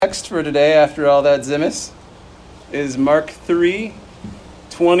Text for today, after all that Zimus, is Mark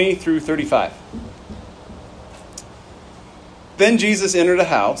 3:20 through 35. Then Jesus entered a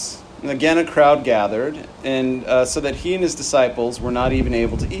house, and again a crowd gathered, and so that he and his disciples were not even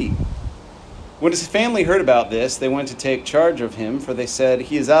able to eat. When his family heard about this, they went to take charge of him, for they said,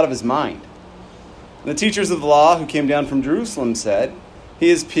 "He is out of his mind." And the teachers of the law who came down from Jerusalem said,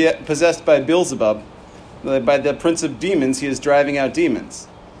 "He is possessed by Beelzebub. By the prince of demons he is driving out demons."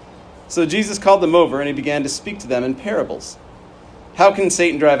 So Jesus called them over, and he began to speak to them in parables. "How can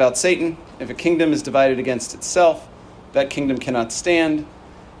Satan drive out Satan? If a kingdom is divided against itself, that kingdom cannot stand.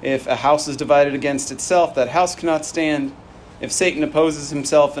 If a house is divided against itself, that house cannot stand. If Satan opposes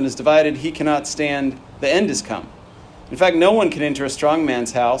himself and is divided, he cannot stand. The end is come. In fact, no one can enter a strong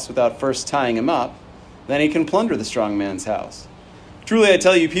man's house without first tying him up. Then he can plunder the strong man's house. Truly, I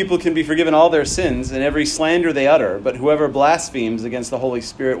tell you, people can be forgiven all their sins and every slander they utter, but whoever blasphemes against the Holy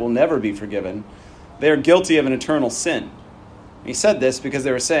Spirit will never be forgiven. They are guilty of an eternal sin." He said this because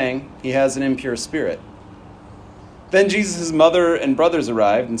they were saying, "He has an impure spirit." Then Jesus' mother and brothers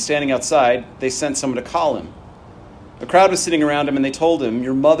arrived, and standing outside, they sent someone to call him. The crowd was sitting around him, and they told him,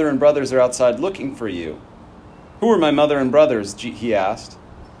 "Your mother and brothers are outside looking for you." "Who are my mother and brothers?" he asked.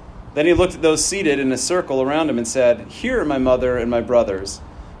 Then he looked at those seated in a circle around him and said, "Here are my mother and my brothers.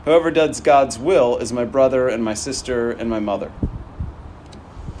 Whoever does God's will is my brother and my sister and my mother."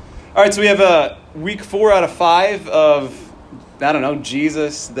 All right, so we have week 4 out of 5 of,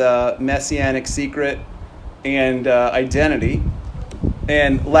 Jesus, the Messianic secret, and identity.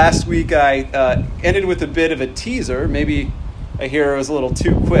 And last week I ended with a bit of a teaser. Maybe I hear it was a little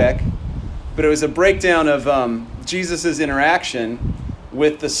too quick, but it was a breakdown of Jesus' interaction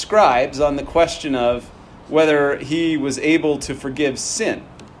with the scribes on the question of whether he was able to forgive sin.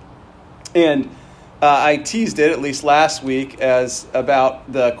 And I teased it, at least last week, as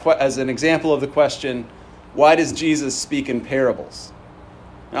an example of the question, why does Jesus speak in parables?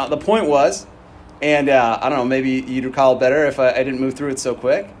 Now, the point was, and maybe you'd recall better if I didn't move through it so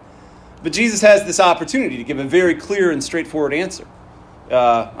quick, but Jesus has this opportunity to give a very clear and straightforward answer.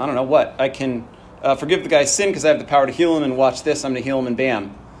 I can forgive the guy's sin because I have the power to heal him, and watch this, I'm going to heal him, and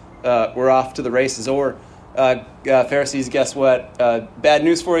bam, we're off to the races. Or, Pharisees, guess what? Bad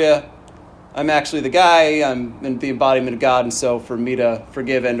news for you. I'm actually the guy. I'm in the embodiment of God, and so for me to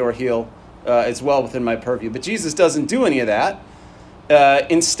forgive and or heal is well within my purview. But Jesus doesn't do any of that.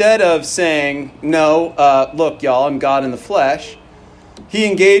 Instead of saying, no, look, y'all, I'm God in the flesh, he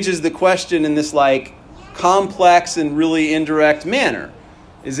engages the question in this complex and really indirect manner.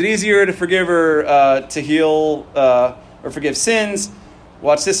 Is it easier to forgive or to heal or forgive sins?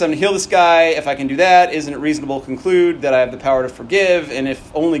 Watch this, I'm going to heal this guy. If I can do that, isn't it reasonable to conclude that I have the power to forgive? And if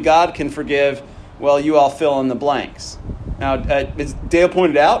only God can forgive, well, you all fill in the blanks. Now, as Dale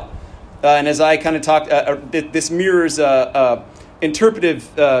pointed out, and as I kind of talked, this mirrors interpretive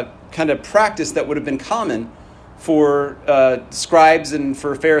kind of practice that would have been common for scribes and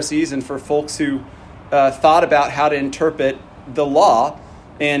for Pharisees and for folks who thought about how to interpret the law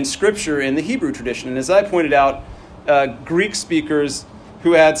and Scripture in the Hebrew tradition. And as I pointed out, Greek speakers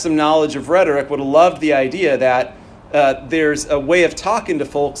who had some knowledge of rhetoric would have loved the idea that there's a way of talking to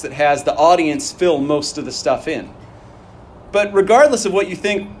folks that has the audience fill most of the stuff in. But regardless of what you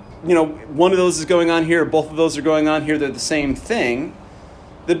think, one of those is going on here, both of those are going on here, they're the same thing.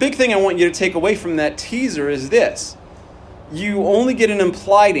 The big thing I want you to take away from that teaser is this. You only get an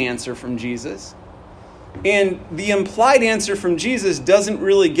implied answer from Jesus. And the implied answer from Jesus doesn't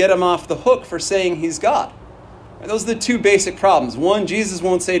really get him off the hook for saying he's God. Those are the two basic problems. One, Jesus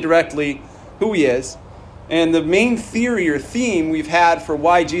won't say directly who he is. And the main theory or theme we've had for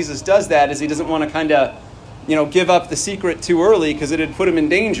why Jesus does that is he doesn't want to kind of, give up the secret too early because it had put him in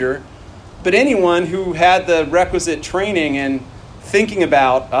danger. But anyone who had the requisite training and thinking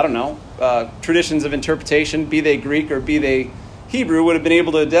about, traditions of interpretation, be they Greek or be they Hebrew, would have been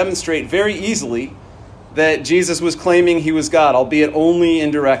able to demonstrate very easily that Jesus was claiming he was God, albeit only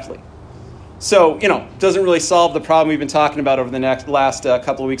indirectly. So, doesn't really solve the problem we've been talking about over the last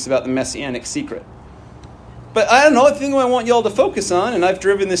couple of weeks about the Messianic secret. But the thing I want y'all to focus on, and I've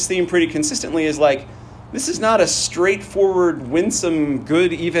driven this theme pretty consistently, is this is not a straightforward, winsome,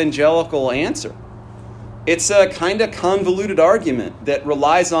 good evangelical answer. It's a kind of convoluted argument that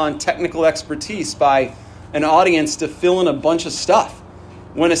relies on technical expertise by an audience to fill in a bunch of stuff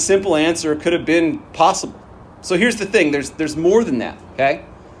when a simple answer could have been possible. So here's the thing, there's more than that, okay?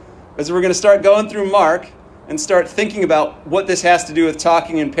 As we're going to start going through Mark and start thinking about what this has to do with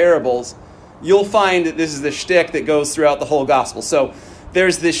talking in parables, you'll find that this is the shtick that goes throughout the whole gospel. So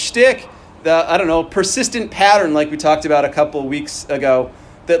there's this shtick, persistent pattern like we talked about a couple of weeks ago,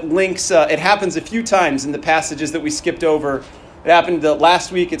 that links, it happens a few times in the passages that we skipped over. It happened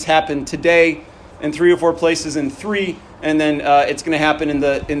last week, it's happened today in 3 or 4 places in 3, and then it's going to happen in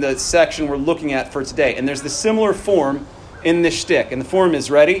the section we're looking at for today. And there's the similar form in this shtick. And the form is,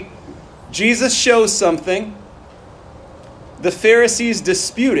 ready? Jesus shows something, the Pharisees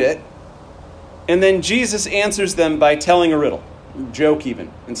dispute it, and then Jesus answers them by telling a riddle, joke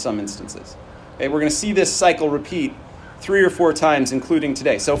even in some instances. Okay, we're going to see this cycle repeat 3 or 4 times, including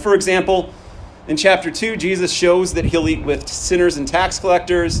today. So, for example, in chapter 2, Jesus shows that he'll eat with sinners and tax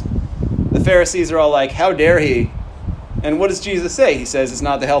collectors. The Pharisees are all like, how dare he? And what does Jesus say? He says, it's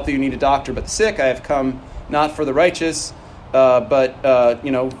not the healthy who need a doctor, but the sick. I have come not for the righteous, but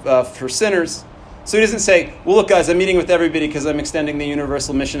for sinners. So he doesn't say, well, look, guys, I'm meeting with everybody because I'm extending the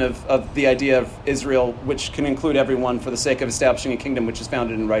universal mission of the idea of Israel, which can include everyone for the sake of establishing a kingdom which is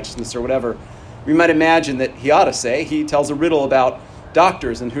founded in righteousness or whatever. We might imagine that he ought to say, he tells a riddle about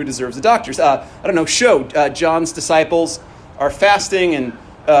doctors and who deserves the doctors. John's disciples are fasting,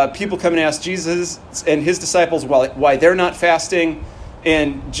 and people come and ask Jesus and his disciples why they're not fasting.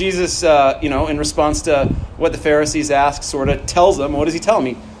 And Jesus, in response to what the Pharisees ask, sort of tells them, what does he tell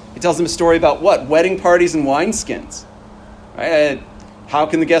me? He tells them a story about what? Wedding parties and wineskins. Right? How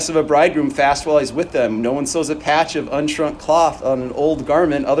can the guests of a bridegroom fast while he's with them? No one sews a patch of unshrunk cloth on an old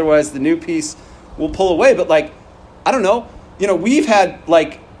garment, otherwise the new piece will pull away. But I don't know. We've had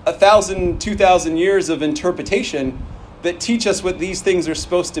 1,000, 2,000 years of interpretation that teach us what these things are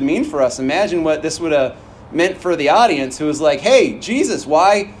supposed to mean for us. Imagine what this would have meant for the audience who was like, hey, Jesus,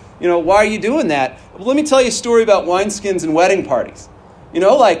 why are you doing that? Well, let me tell you a story about wineskins and wedding parties.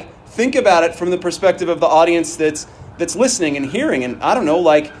 Think about it from the perspective of the audience that's listening and hearing. And I don't know,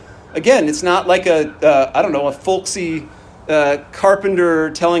 again, it's not like a folksy carpenter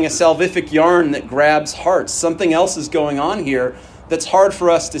telling a salvific yarn that grabs hearts. Something else is going on here that's hard for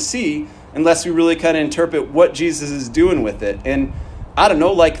us to see unless we really kind of interpret what Jesus is doing with it. And I don't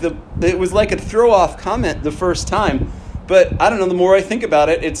know, it was like a throw-off comment the first time, but I don't know, the more I think about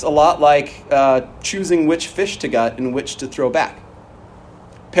it, it's a lot like choosing which fish to gut and which to throw back.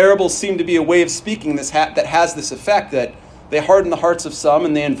 Parables seem to be a way of speaking that has this effect that they harden the hearts of some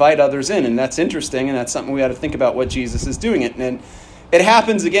and they invite others in. And that's interesting, and that's something we ought to think about what Jesus is doing it. And it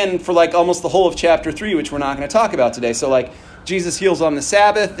happens again for almost the whole of chapter 3, which we're not going to talk about today. So Jesus heals on the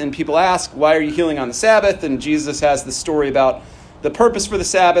Sabbath, and people ask, why are you healing on the Sabbath? And Jesus has this story about the purpose for the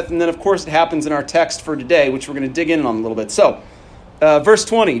Sabbath. And then, of course, it happens in our text for today, which we're going to dig in on a little bit. So, verse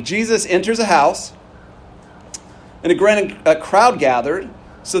 20, Jesus enters a house, and a crowd gathered,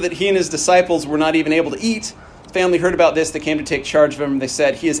 so that he and his disciples were not even able to eat. The family heard about this. They came to take charge of him. They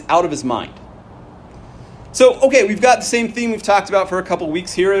said, he is out of his mind. So, okay, we've got the same theme we've talked about for a couple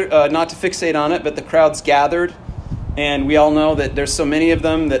weeks here, not to fixate on it, but the crowd's gathered. And we all know that there's so many of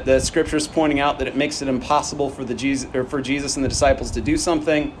them that the scripture's pointing out that it makes it impossible for Jesus and the disciples to do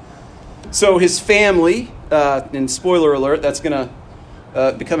something. So his family, and spoiler alert, that's going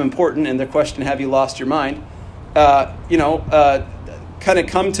to become important in the question, have you lost your mind? Kind of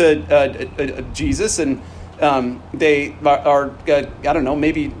come to Jesus, and they are I don't know,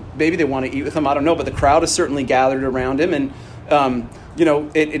 maybe they want to eat with him, I don't know, but the crowd is certainly gathered around him, and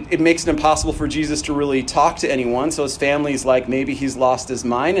it makes it impossible for Jesus to really talk to anyone. So his family's like, maybe he's lost his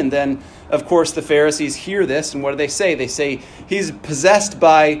mind. And then, of course, the Pharisees hear this, and what do they say? They say he's possessed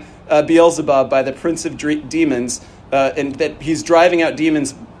by Beelzebub, by the prince of demons, and that he's driving out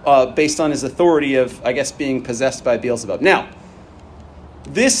demons based on his authority of, I guess, being possessed by Beelzebub. Now,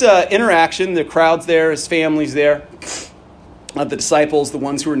 this interaction, the crowd's there, his family's there, the disciples, the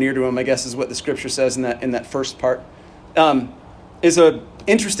ones who are near to him, I guess is what the scripture says in that first part, is an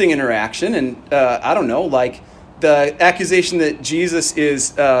interesting interaction. And I don't know, the accusation that Jesus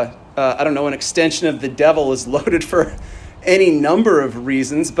is, an extension of the devil is loaded for any number of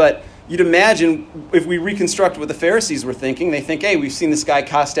reasons. But you'd imagine if we reconstruct what the Pharisees were thinking, they think, hey, we've seen this guy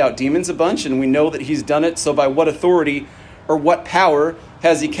cast out demons a bunch, and we know that he's done it. So by what authority or what power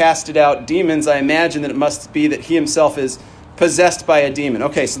has he casted out demons? I imagine that it must be that he himself is possessed by a demon.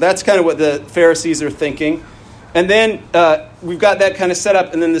 Okay, so that's kind of what the Pharisees are thinking. And then we've got that kind of set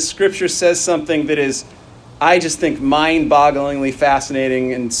up, and then the scripture says something that is, I just think, mind-bogglingly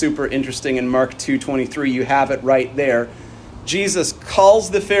fascinating and super interesting in Mark 2:23. You have it right there. Jesus calls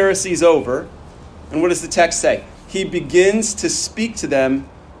the Pharisees over, and what does the text say? He begins to speak to them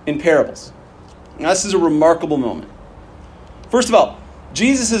in parables. Now, this is a remarkable moment. First of all,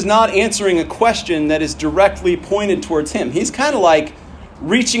 Jesus is not answering a question that is directly pointed towards him. He's kind of like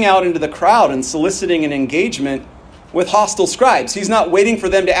reaching out into the crowd and soliciting an engagement with hostile scribes. He's not waiting for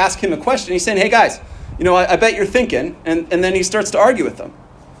them to ask him a question. He's saying, hey guys, I bet you're thinking, and then he starts to argue with them.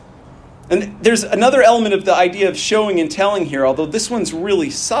 And there's another element of the idea of showing and telling here, although this one's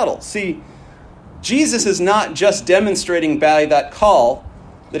really subtle. See, Jesus is not just demonstrating by that call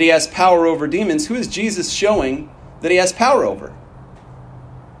that he has power over demons. Who is Jesus showing that he has power over?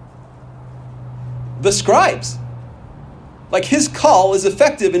 The scribes. Like, his call is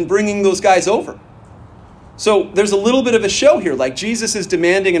effective in bringing those guys over. So there's a little bit of a show here. Like, Jesus is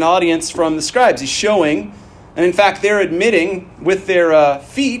demanding an audience from the scribes. He's showing, and in fact, they're admitting with their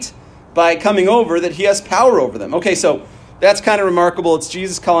feet by coming over that he has power over them. Okay, so that's kind of remarkable. It's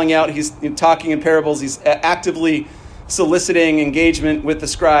Jesus calling out. He's talking in parables. He's actively soliciting engagement with the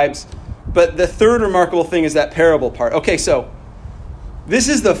scribes. But the third remarkable thing is that parable part. Okay, so this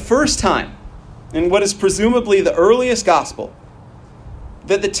is the first time in what is presumably the earliest gospel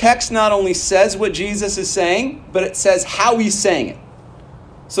that the text not only says what Jesus is saying, but it says how he's saying it.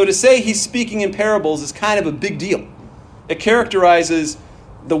 So to say he's speaking in parables is kind of a big deal. It characterizes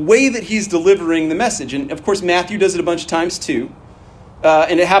the way that he's delivering the message. And of course, Matthew does it a bunch of times too.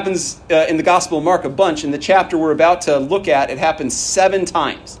 And it happens in the Gospel of Mark a bunch. In the chapter we're about to look at, it happens 7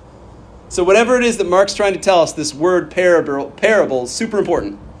 times. So whatever it is that Mark's trying to tell us, this word parable is super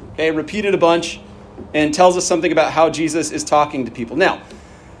important. Okay, repeated a bunch and tells us something about how Jesus is talking to people. Now,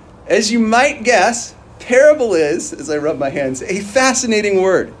 as you might guess, parable is, as I rub my hands, a fascinating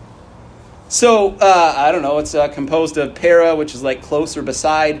word. So, I don't know, it's composed of para, which is like close or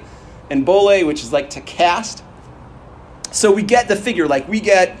beside, and bole, which is like to cast. So we get the figure, like we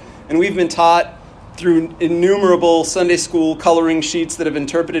get, and we've been taught through innumerable Sunday school coloring sheets that have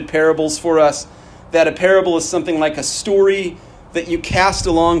interpreted parables for us, that a parable is something like a story that you cast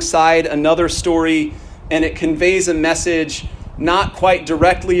alongside another story, and it conveys a message not quite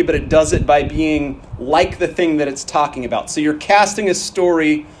directly, but it does it by being like the thing that it's talking about. So you're casting a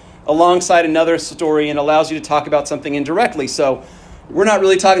story alongside another story and allows you to talk about something indirectly. So we're not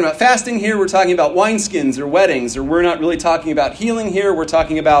really talking about fasting here. We're talking about wineskins or weddings, or we're not really talking about healing here. We're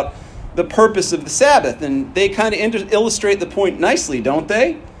talking about the purpose of the Sabbath. And they kind of illustrate the point nicely, don't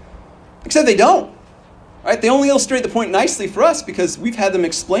they? Except they don't. Right? They only illustrate the point nicely for us because we've had them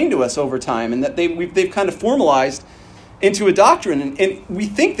explained to us over time, and that they've kind of formalized into a doctrine. And we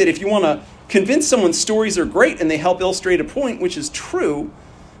think that if you want to convince someone stories are great and they help illustrate a point, which is true,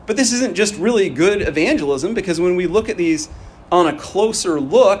 but this isn't just really good evangelism, because when we look at these on a closer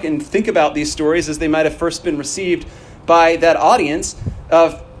look and think about these stories as they might have first been received by that audience,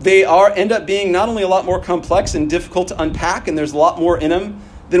 they end up being not only a lot more complex and difficult to unpack, and there's a lot more in them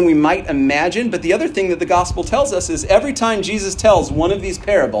than we might imagine. But the other thing that the gospel tells us is every time Jesus tells one of these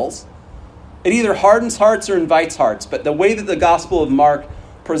parables, it either hardens hearts or invites hearts. But the way that the Gospel of Mark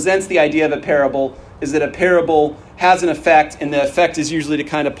presents the idea of a parable is that a parable has an effect, and the effect is usually to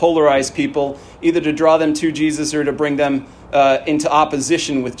kind of polarize people, either to draw them to Jesus or to bring them into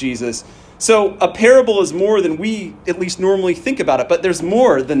opposition with Jesus. So a parable is more than we at least normally think about it. But there's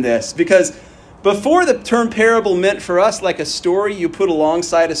more than this, because before the term parable meant for us like a story you put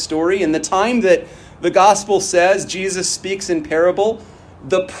alongside a story, and the time that the gospel says Jesus speaks in parable,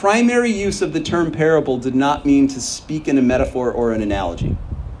 the primary use of the term parable did not mean to speak in a metaphor or an analogy.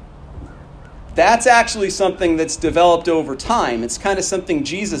 That's actually something that's developed over time. It's kind of something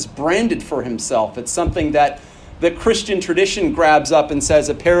Jesus branded for himself. It's something that the Christian tradition grabs up and says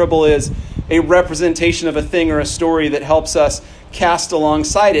a parable is a representation of a thing or a story that helps us cast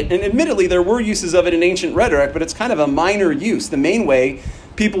alongside it. And admittedly, there were uses of it in ancient rhetoric, but it's kind of a minor use. The main way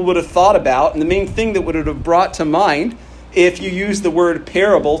people would have thought about, and the main thing that would have brought to mind if you use the word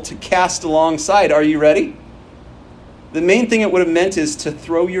parable to cast alongside, are you ready? The main thing it would have meant is to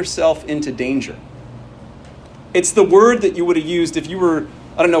throw yourself into danger. It's the word that you would have used if you were,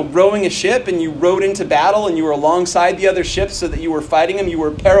 rowing a ship and you rowed into battle and you were alongside the other ships so that you were fighting them. You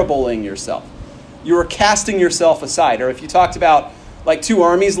were paraboling yourself. You were casting yourself aside. Or if you talked about like 2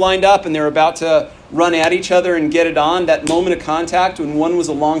 armies lined up and they're about to run at each other and get it on, that moment of contact when one was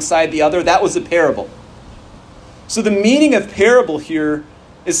alongside the other, that was a parable. So the meaning of parable here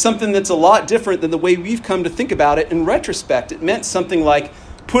is something that's a lot different than the way we've come to think about it in retrospect. It meant something like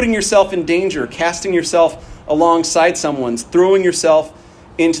putting yourself in danger, casting yourself alongside someone's, throwing yourself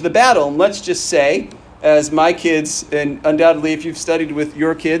into the battle. And let's just say, as my kids, and undoubtedly if you've studied with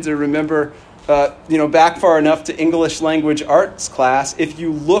your kids or remember back far enough to English language arts class, if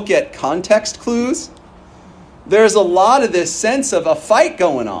you look at context clues, there's a lot of this sense of a fight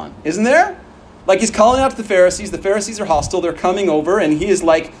going on, isn't there? Like he's calling out to the Pharisees are hostile, they're coming over, and he is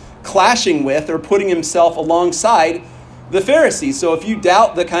like clashing with or putting himself alongside the Pharisees. So if you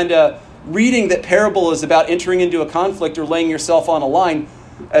doubt the kind of reading that parable is about entering into a conflict or laying yourself on a line,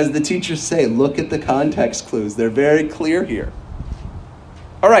 as the teachers say, look at the context clues. They're very clear here.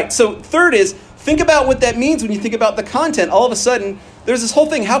 All right, so third is, think about what that means when you think about the content. All of a sudden, there's this whole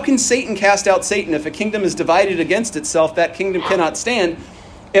thing. How can Satan cast out Satan? If a kingdom is divided against itself, that kingdom cannot stand.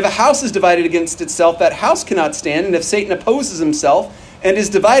 If a house is divided against itself, that house cannot stand. And if Satan opposes himself and is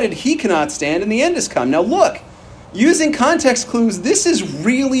divided, he cannot stand, and the end has come. Now look, using context clues, this is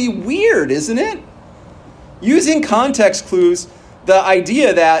really weird, isn't it? Using context clues, the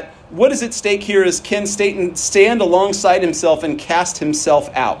idea that what is at stake here is, can Satan stand alongside himself and cast himself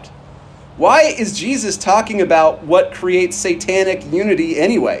out? Why is Jesus talking about what creates satanic unity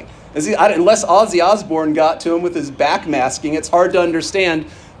anyway? Unless Ozzy Osbourne got to him with his backmasking, it's hard to understand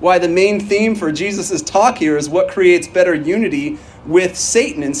why the main theme for Jesus' talk here is what creates better unity with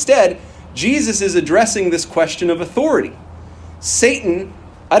Satan. Instead, Jesus is addressing this question of authority. Satan,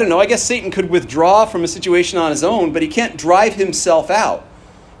 I guess Satan could withdraw from a situation on his own, but he can't drive himself out.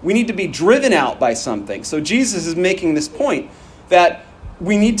 We need to be driven out by something. So Jesus is making this point that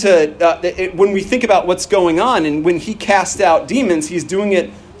we need to, when we think about what's going on, and when he casts out demons, he's doing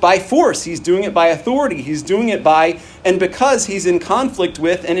it by force. He's doing it by authority. He's doing it and because he's in conflict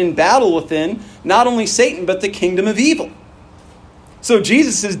with and in battle within not only Satan, but the kingdom of evil. So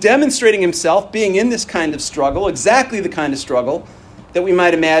Jesus is demonstrating himself being in this kind of struggle, exactly the kind of struggle that we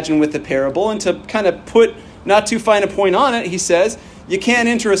might imagine with the parable. And to kind of put not too fine a point on it, he says, you can't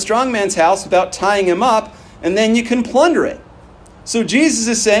enter a strong man's house without tying him up, and then you can plunder it. So Jesus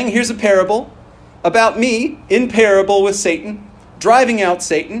is saying, here's a parable about me in parable with Satan, driving out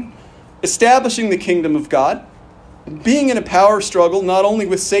Satan, establishing the kingdom of God, being in a power struggle not only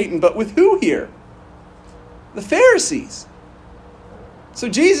with Satan, but with who here? The Pharisees. So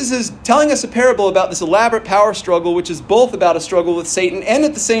Jesus is telling us a parable about this elaborate power struggle, which is both about a struggle with Satan and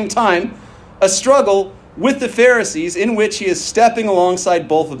at the same time a struggle with the Pharisees, in which he is stepping alongside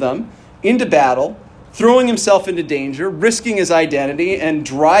both of them into battle, throwing himself into danger, risking his identity, and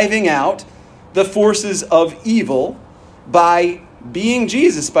driving out the forces of evil by being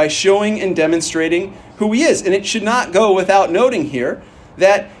Jesus, by showing and demonstrating who he is. And it should not go without noting here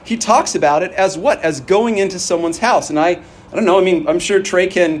that he talks about it as what? As going into someone's house. And I don't know, I'm sure Trey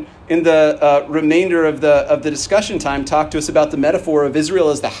can, in the remainder of the discussion time, talk to us about the metaphor of Israel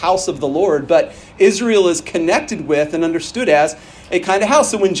as the house of the Lord. But Israel is connected with and understood as a kind of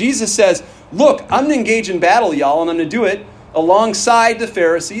house. So when Jesus says, look, I'm going to engage in battle, y'all, and I'm going to do it alongside the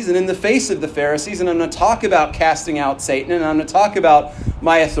Pharisees and in the face of the Pharisees, and I'm going to talk about casting out Satan, and I'm going to talk about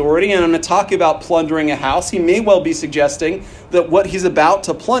my authority, and I'm going to talk about plundering a house, he may well be suggesting that what he's about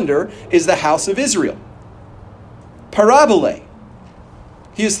to plunder is the house of Israel. Parabole.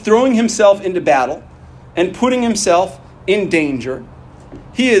 He is throwing himself into battle and putting himself in danger.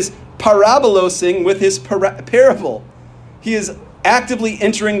 He is parabolosing with his parable. He is actively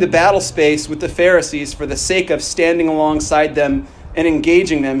entering the battle space with the Pharisees for the sake of standing alongside them and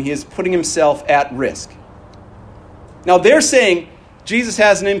engaging them. He is putting himself at risk. Now they're saying Jesus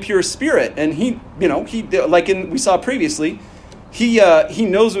has an impure spirit, and he like we saw previously, he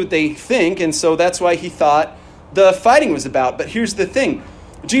knows what they think, and so that's why he thought the fighting was about. But here's the thing.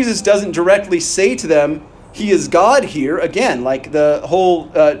 Jesus doesn't directly say to them, he is God here. Again, like the whole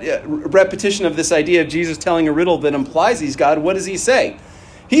repetition of this idea of Jesus telling a riddle that implies he's God. What does he say?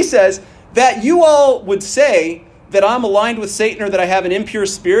 He says that you all would say that I'm aligned with Satan, or that I have an impure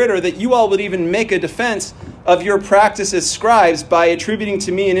spirit, or that you all would even make a defense of your practice as scribes by attributing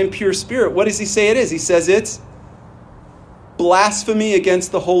to me an impure spirit. What does he say it is? He says it's blasphemy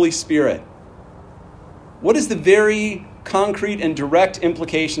against the Holy Spirit. What is the very concrete and direct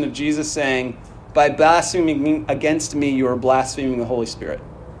implication of Jesus saying, by blaspheming against me, you are blaspheming the Holy Spirit?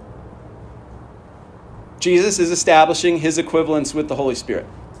 Jesus is establishing his equivalence with the Holy Spirit.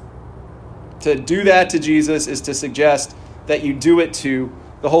 To do that to Jesus is to suggest that you do it to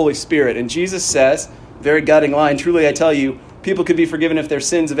the Holy Spirit. And Jesus says, very gutting line, truly I tell you, people could be forgiven if their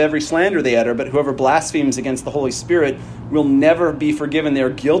sins of every slander they utter, but whoever blasphemes against the Holy Spirit will never be forgiven. They are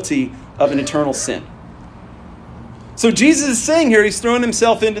guilty of an eternal sin. So Jesus is saying here, he's thrown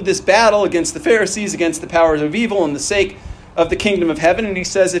himself into this battle against the Pharisees, against the powers of evil, in the sake of the kingdom of heaven. And he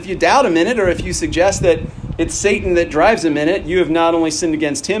says, if you doubt him in it, or if you suggest that it's Satan that drives him in it, you have not only sinned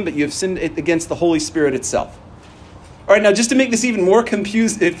against him, but you have sinned against the Holy Spirit itself. All right, now just to make this even more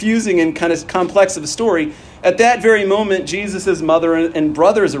confusing and kind of complex of a story, at that very moment, Jesus' mother and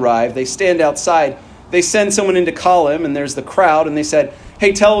brothers arrive. They stand outside. They send someone in to call him, and there's the crowd, and they said,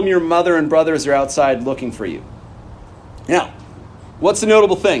 hey, tell him your mother and brothers are outside looking for you. Now, what's the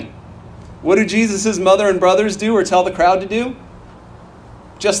notable thing? What do Jesus' mother and brothers do, or tell the crowd to do?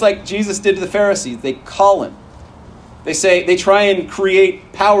 Just like Jesus did to the Pharisees, they call him. They try and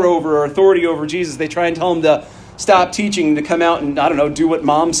create power over or authority over Jesus. They try and tell him to stop teaching to come out and, I don't know, do what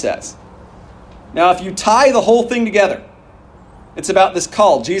mom says. Now, if you tie the whole thing together, it's about this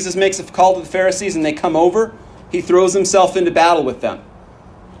call. Jesus makes a call to the Pharisees and they come over. He throws himself into battle with them.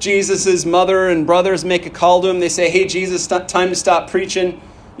 Jesus' mother and brothers make a call to him. They say, hey, Jesus, time to stop preaching.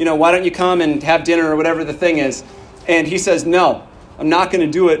 Why don't you come and have dinner or whatever the thing is? And he says, no, I'm not going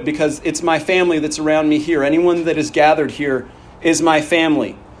to do it because it's my family that's around me here. Anyone that is gathered here is my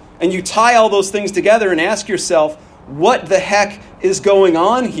family. And you tie all those things together and ask yourself, what the heck is going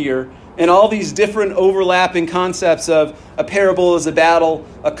on here? And all these different overlapping concepts of a parable is a battle,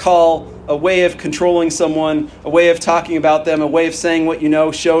 a call, a way of controlling someone, a way of talking about them, a way of saying what you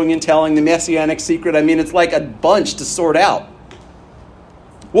know, showing and telling, the messianic secret. I mean, it's like a bunch to sort out.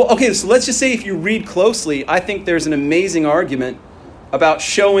 Well, okay, so let's just say if you read closely, I think there's an amazing argument about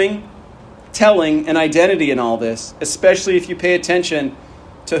showing, telling, and identity in all this, especially if you pay attention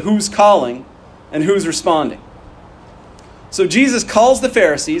to who's calling and who's responding. So Jesus calls the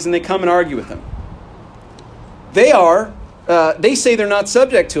Pharisees and they come and argue with him. They say they're not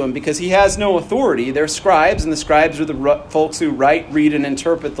subject to him because he has no authority. They're scribes, and the scribes are the folks who write, read, and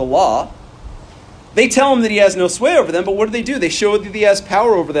interpret the law. They tell him that he has no sway over them, but what do? They show that he has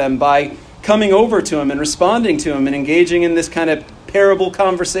power over them by coming over to him and responding to him and engaging in this kind of parable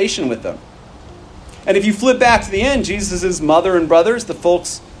conversation with them. And if you flip back to the end, Jesus' mother and brothers, the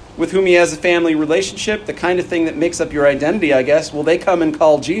folks with whom he has a family relationship, the kind of thing that makes up your identity, I guess, well, they come and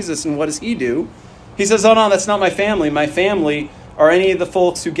call Jesus, and what does he do? He says, oh no, that's not my family. My family are any of the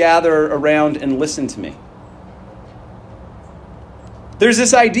folks who gather around and listen to me. There's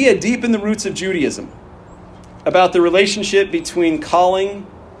this idea deep in the roots of Judaism about the relationship between calling,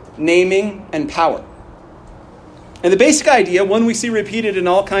 naming, and power. And the basic idea, one we see repeated in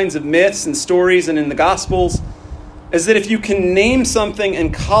all kinds of myths and stories and in the Gospels, is that if you can name something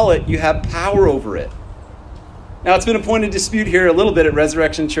and call it, you have power over it. Now, it's been a point of dispute here a little bit at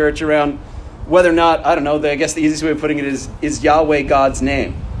Resurrection Church around whether or not, I don't know, I guess the easiest way of putting it is Yahweh God's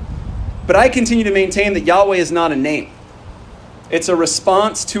name. But I continue to maintain that Yahweh is not a name. It's a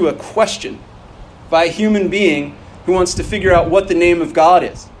response to a question by a human being who wants to figure out what the name of God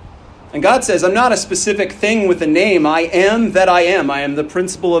is. And God says, I'm not a specific thing with a name. I am that I am. I am the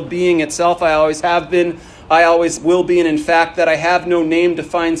principle of being itself. I always have been. I always will be. And in fact, that I have no name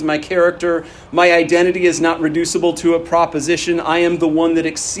defines my character. My identity is not reducible to a proposition. I am the one that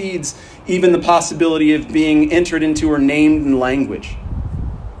exceeds even the possibility of being entered into or named in language.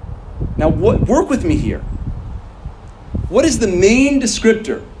 Now, work with me here. What is the main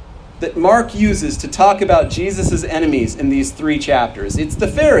descriptor that Mark uses to talk about Jesus' enemies in these 3 chapters? It's the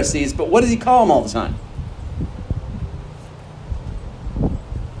Pharisees, but what does he call them all the time?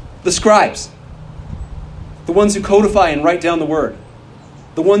 The scribes. The ones who codify and write down the word.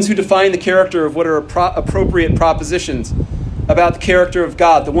 The ones who define the character of what are appropriate propositions about the character of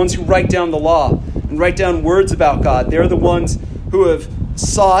God. The ones who write down the law and write down words about God. They're the ones who have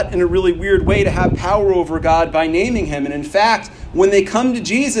sought in a really weird way to have power over God by naming him. And in fact, when they come to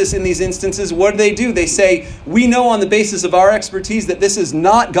Jesus in these instances, what do? They say, we know on the basis of our expertise that this is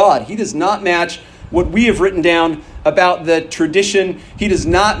not God. He does not match what we have written down about the tradition. He does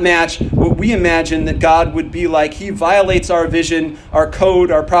not match what we imagine that God would be like. He violates our vision, our code,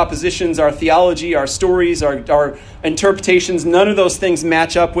 our propositions, our theology, our stories, our interpretations. None of those things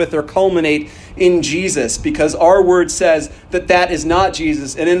match up with or culminate in Jesus, because our word says that that is not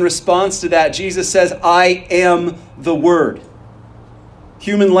Jesus. And in response to that, Jesus says, I am the Word.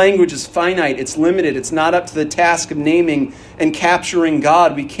 Human language is finite. It's limited. It's not up to the task of naming and capturing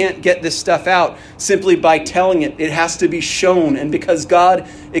God. We can't get this stuff out simply by telling it. It has to be shown. And because God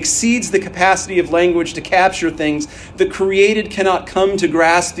exceeds the capacity of language to capture things, the created cannot come to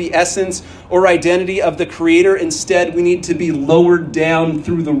grasp the essence or identity of the Creator. Instead, we need to be lowered down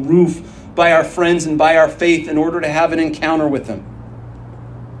through the roof by our friends and by our faith in order to have an encounter with Him.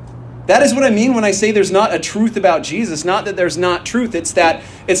 That is what I mean when I say there's not a truth about Jesus. Not that there's not truth. It's not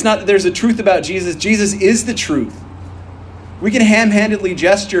that there's a truth about Jesus. Jesus is the truth. We can ham-handedly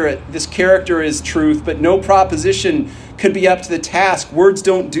gesture at this character is truth, but no proposition could be up to the task. Words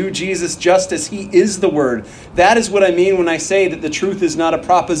don't do Jesus justice. He is the Word. That is what I mean when I say that the truth is not a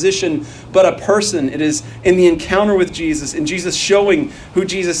proposition, but a person. It is in the encounter with Jesus, in Jesus showing who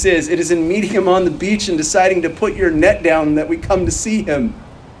Jesus is. It is in meeting Him on the beach and deciding to put your net down that we come to see Him.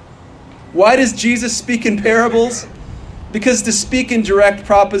 Why does Jesus speak in parables? Because to speak in direct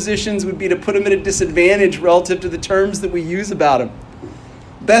propositions would be to put Him at a disadvantage relative to the terms that we use about Him.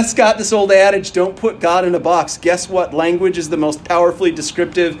 Beth's got this old adage, don't put God in a box. Guess what? Language is the most powerfully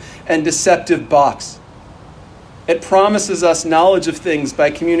descriptive and deceptive box. It promises us knowledge of things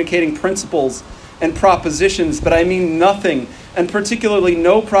by communicating principles and propositions, but I mean nothing, and particularly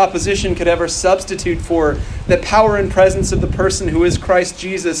no proposition could ever substitute for the power and presence of the person who is Christ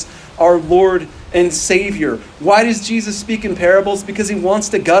Jesus, our Lord and Savior. Why does Jesus speak in parables? Because he wants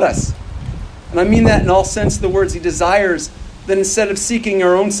to gut us. And I mean that in all sense of the words. He desires that instead of seeking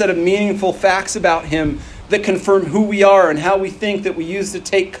our own set of meaningful facts about him that confirm who we are and how we think, that we use to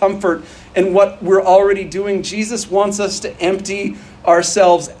take comfort in what we're already doing, Jesus wants us to empty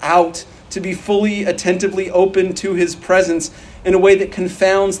ourselves out, to be fully, attentively open to his presence in a way that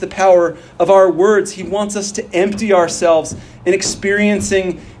confounds the power of our words. He wants us to empty ourselves in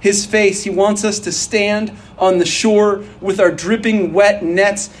experiencing his face. He wants us to stand on the shore with our dripping wet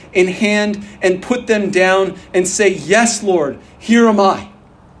nets in hand and put them down and say, "Yes, Lord, here am I.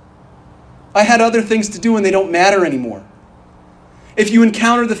 I had other things to do and they don't matter anymore." If you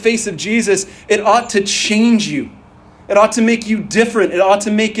encounter the face of Jesus, it ought to change you. It ought to make you different. It ought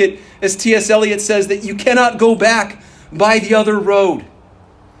to make it, as T.S. Eliot says, that you cannot go back by the other road.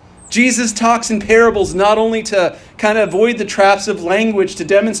 Jesus talks in parables not only to kind of avoid the traps of language, to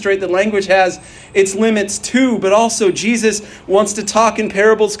demonstrate that language has its limits too, but also Jesus wants to talk in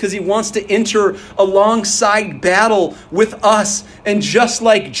parables because he wants to enter alongside battle with us. And just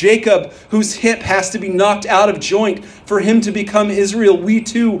like Jacob, whose hip has to be knocked out of joint for him to become Israel, we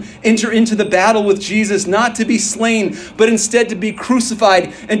too enter into the battle with Jesus, not to be slain, but instead to be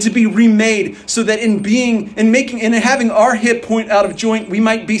crucified and to be remade, so that in having our hip point out of joint, we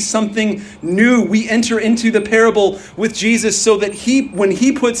might be something new. We enter into the parable with Jesus so that when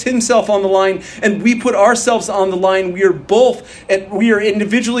he puts himself on the line and we put ourselves on the line, we are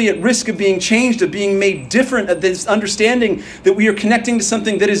individually at risk of being changed, of being made different, of this understanding that we are connecting to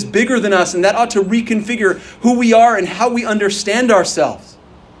something that is bigger than us, and that ought to reconfigure who we are and how we understand ourselves.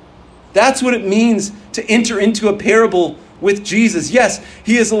 That's what it means to enter into a parable with Jesus. Yes,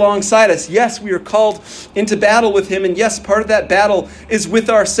 he is alongside us. Yes, we are called into battle with him. And yes, part of that battle is with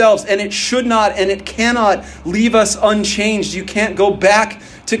ourselves. And it should not and it cannot leave us unchanged. You can't go back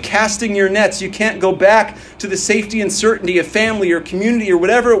to casting your nets. You can't go back to the safety and certainty of family or community or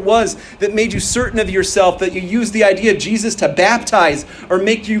whatever it was that made you certain of yourself, that you used the idea of Jesus to baptize or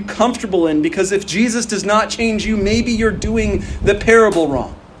make you comfortable in. Because if Jesus does not change you, maybe you're doing the parable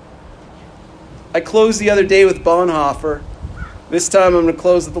wrong. I closed the other day with Bonhoeffer. This time I'm going to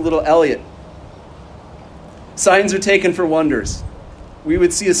close with a little Eliot. Signs are taken for wonders. We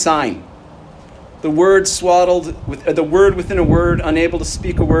would see a sign. The word within a word, unable to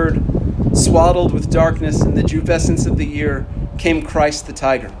speak a word, swaddled with darkness in the juvescence of the year, came Christ the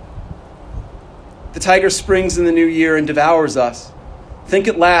tiger. The tiger springs in the new year and devours us. Think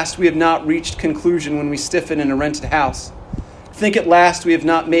at last we have not reached conclusion when we stiffen in a rented house. Think at last we have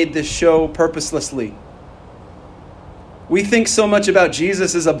not made this show purposelessly. We think so much about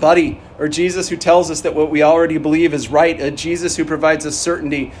Jesus as a buddy, or Jesus who tells us that what we already believe is right, a Jesus who provides us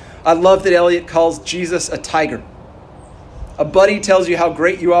certainty. I love that Eliot calls Jesus a tiger. A buddy tells you how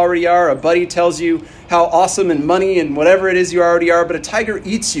great you already are. A buddy tells you how awesome and money and whatever it is you already are. But a tiger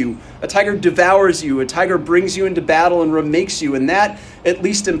eats you. A tiger devours you. A tiger brings you into battle and remakes you. And that, at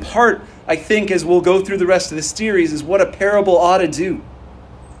least in part, I think, as we'll go through the rest of the series, is what a parable ought to do.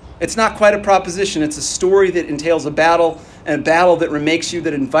 It's not quite a proposition. It's a story that entails a battle, and a battle that remakes you,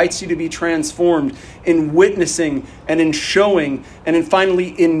 that invites you to be transformed in witnessing and in showing and in finally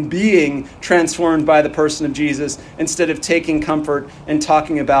in being transformed by the person of Jesus, instead of taking comfort and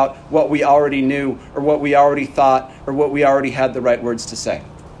talking about what we already knew or what we already thought or what we already had the right words to say.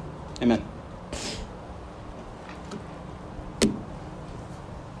 Amen.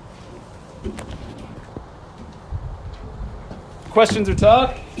 Questions or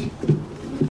talk?